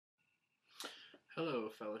Hello,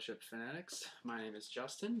 Fellowship Fanatics. My name is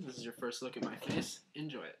Justin. This is your first look at my face.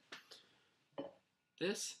 Enjoy it.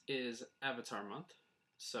 This is Avatar Month,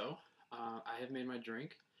 so I have made my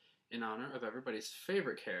drink in honor of everybody's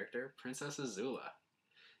favorite character, Princess Azula.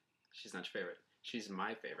 She's not your favorite. She's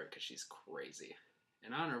my favorite because she's crazy.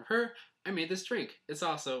 In honor of her, I made this drink. It's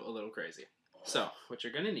also a little crazy. So, what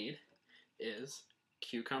you're going to need is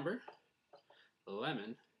cucumber,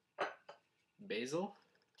 lemon, basil,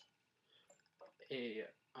 a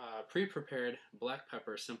pre-prepared black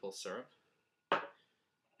pepper simple syrup,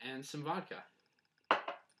 and some vodka.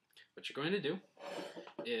 What you're going to do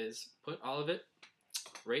is put all of it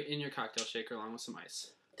right in your cocktail shaker along with some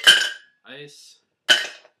ice. Ice,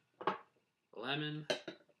 lemon,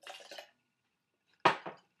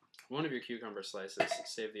 one of your cucumber slices,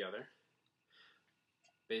 save the other,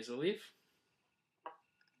 basil leaf,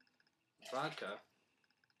 vodka,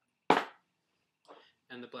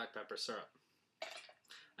 and the black pepper syrup.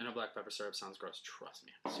 I know black pepper syrup sounds gross. Trust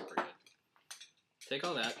me, it's super good. Take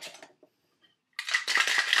all that,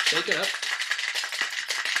 shake it up,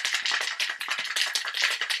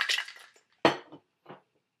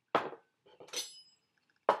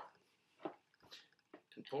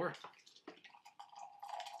 and pour.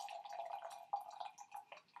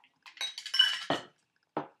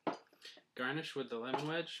 Garnish with the lemon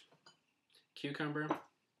wedge, cucumber,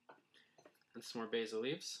 and some more basil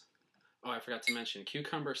leaves. Oh, I forgot to mention,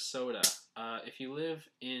 cucumber soda. If you live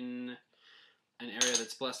in an area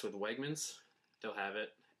that's blessed with Wegmans, they'll have it.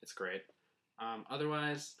 It's great.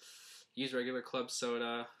 Otherwise, use regular club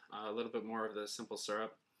soda, a little bit more of the simple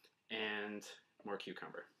syrup, and more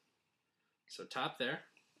cucumber. So top there.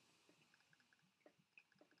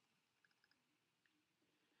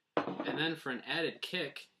 And then for an added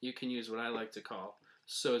kick, you can use what I like to call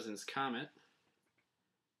Sozin's Comet,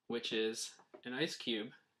 which is an ice cube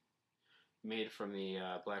made from the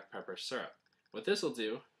black pepper syrup. What this will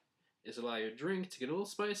do is allow your drink to get a little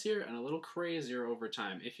spicier and a little crazier over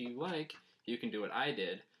time. If you like, you can do what I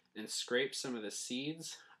did and scrape some of the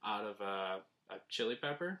seeds out of a chili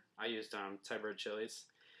pepper. I used Thai bread chilies.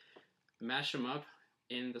 Mash them up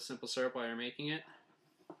in the simple syrup while you're making it.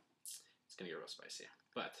 It's going to get real spicy,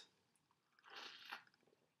 but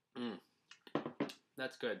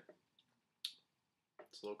that's good.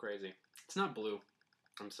 It's a little crazy. It's not blue.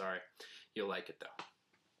 I'm sorry. You'll like it though.